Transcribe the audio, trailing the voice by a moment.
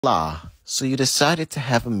So you decided to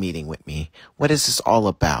have a meeting with me. What is this all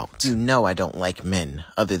about? You know I don't like men,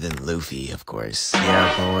 other than Luffy, of course.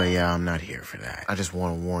 Yeah, boy, I'm not here for that. I just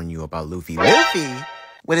want to warn you about Luffy. Luffy?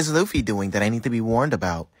 What is Luffy doing that I need to be warned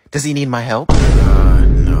about? Does he need my help?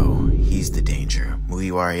 No. He's the danger.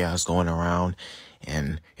 Mugiwara is going around,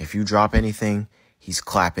 and if you drop anything, he's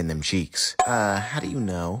clapping them cheeks. How do you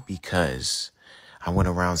know? Because I went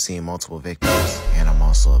around seeing multiple victims, and I'm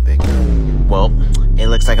also a victim. Well, it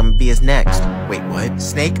looks like I'm gonna be his next. Wait, what?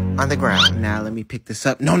 Snake on the ground. Now let me pick this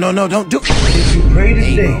up. No, don't do it. Did you pray to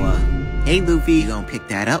stay? Hey, Luffy, you gonna pick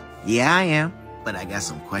that up? Yeah, I am. But I got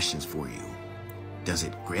some questions for you. Does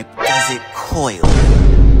it grip? Does it coil?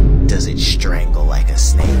 Does it strangle like a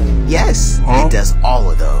snake? Yes, it does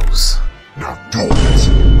all of those. Now do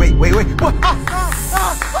it. Wait. What?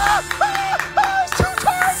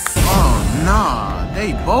 Oh, nah.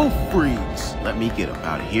 They both freaks. Let me get up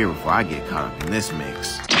out of here before I get caught up in this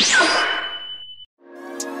mix.